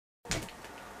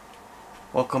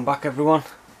Welcome back everyone.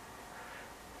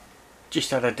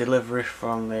 Just had a delivery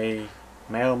from the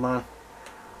mailman.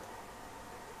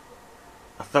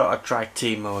 I thought I'd try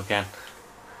Temu again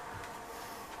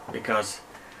because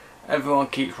everyone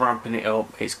keeps ramping it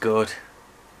up. It's good.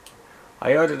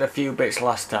 I ordered a few bits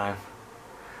last time,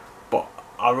 but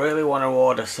I really want to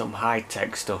order some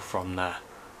high-tech stuff from there.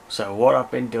 So what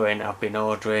I've been doing, I've been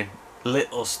ordering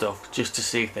little stuff just to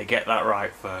see if they get that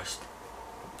right first.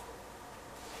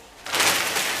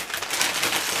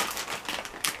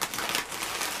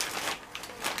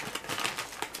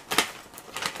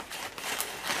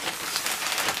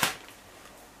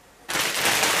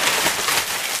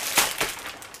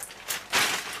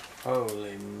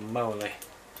 Holy moly.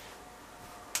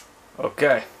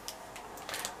 Okay,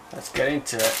 let's get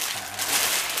into it.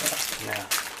 Now,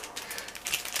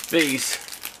 these,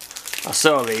 I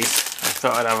saw these, I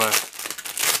thought I'd have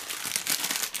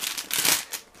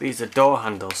these are door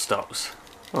handle stops.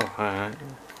 Oh, alright.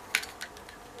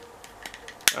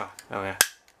 Oh yeah.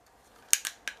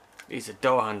 These are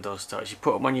door handle stops. You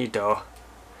put them on your door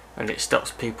and it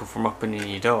stops people from opening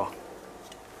your door.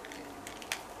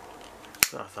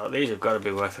 So I thought these have got to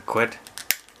be worth £1.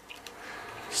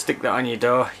 Stick that on your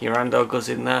door, your handle goes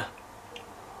in there.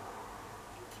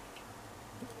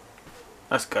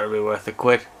 That's got to be worth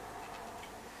 £1.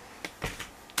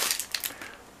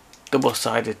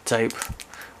 Double-sided tape.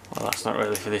 Well, that's not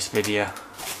really for this video.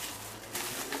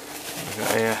 We've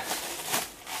got here.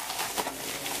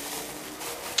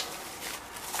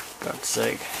 God's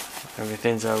sake,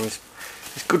 everything's always.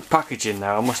 It's good packaging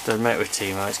now. I must admit with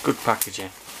Temu, it's good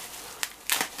packaging.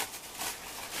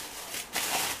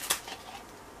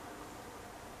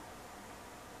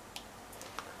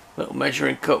 Little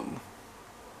measuring cup,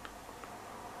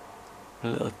 a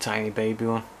little tiny baby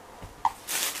one.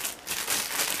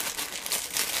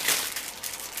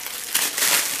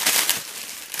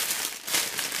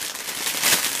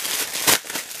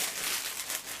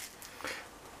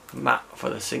 Mat for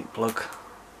the sink plug.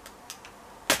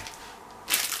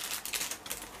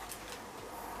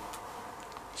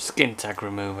 Skin tag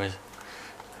removers.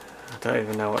 I don't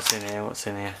even know what's in here. What's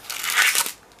in here?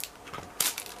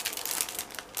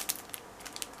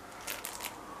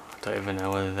 I don't even know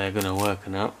whether they're going to work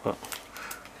or not, but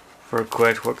for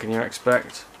 £1, what can you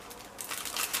expect?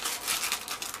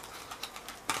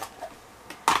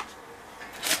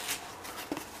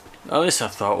 Oh, this I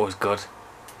thought was good,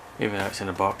 even though it's in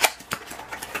a box.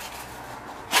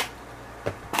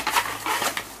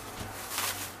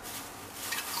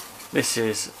 This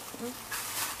is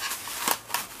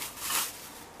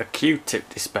a Q-tip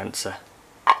dispenser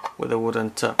with a wooden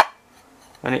top,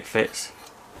 and it fits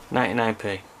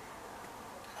 99p.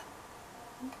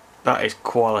 That is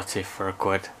quality for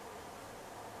 £1.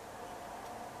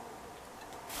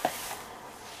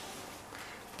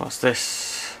 What's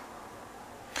this?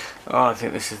 Oh, I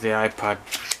think this is the iPad.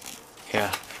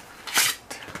 Yeah.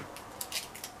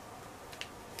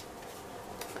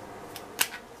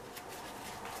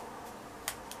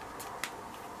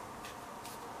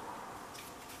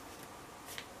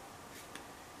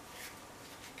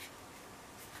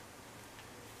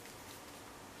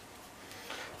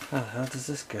 How the hell does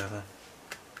this go then?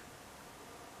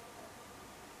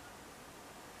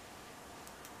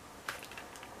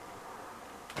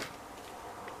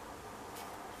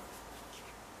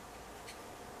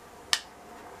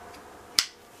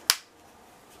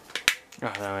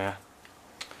 Oh, there we are.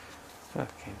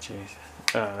 Fucking Jesus.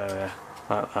 Oh, there we are.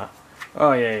 Like that.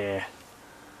 Oh, yeah.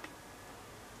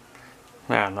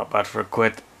 Yeah, not bad for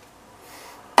 £1.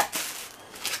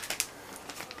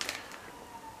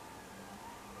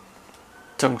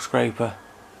 Tongue scraper.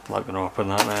 I'm not going to open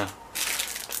that now.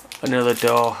 Another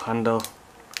door handle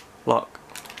lock.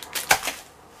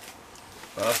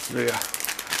 I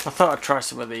thought I'd try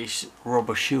some of these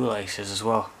rubber shoelaces as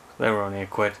well. They were only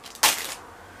 £1.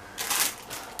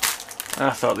 And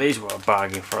I thought these were a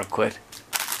bargain for £1.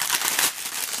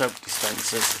 Soap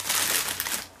dispensers.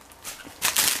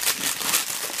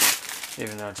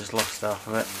 Even though I just lost half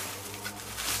of it.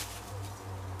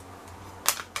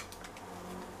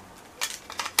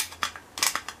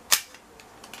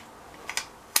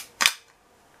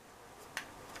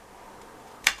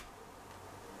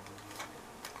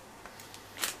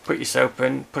 Put your soap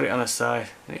in, put it on the side,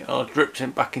 and it all drips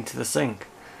in back into the sink.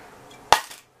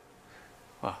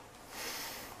 Well,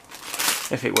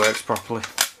 if it works properly.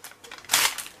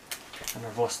 And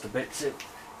I've lost the bits in.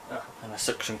 Oh, and a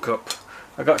suction cup.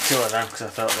 I got 2 of them because I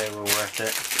thought they were worth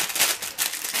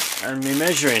it. And my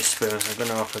measuring spoons, I'm going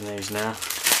to open these now.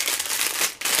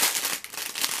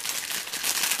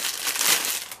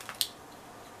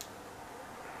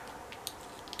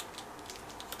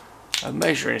 and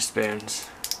measuring spoons.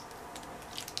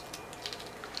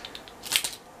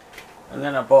 And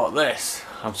then I bought this.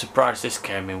 I'm surprised this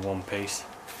came in one piece.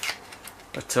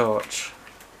 A torch.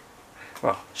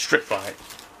 Well, strip light.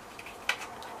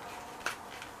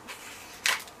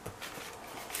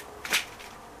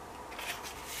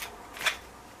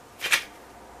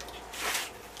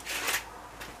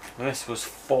 And this was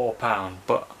 £4,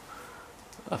 but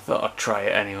I thought I'd try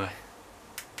it anyway.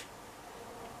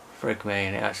 Frig me,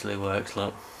 and it actually works,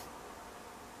 look.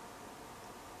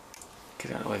 I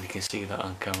don't know whether you can see that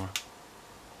on camera.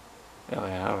 Oh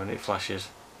yeah, when it flashes.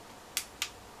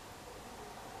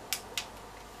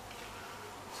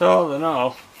 So all in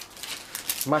all,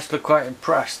 I'm actually quite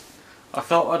impressed. I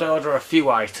thought I'd order a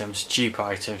few items, cheap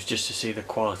items, just to see the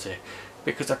quality,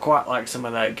 because I quite like some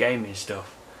of their gaming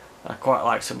stuff. I quite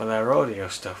like some of their audio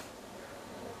stuff.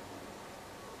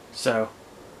 So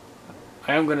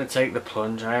I am going to take the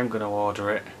plunge, I am going to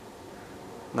order it.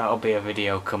 That'll be a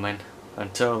video coming.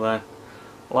 Until then,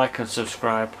 like and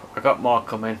subscribe. I got more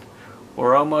coming.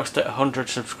 We're almost at 100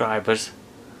 subscribers.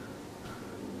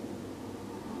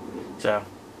 So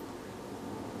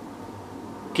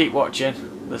keep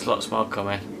watching, there's lots more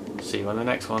coming. See you on the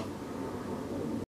next one.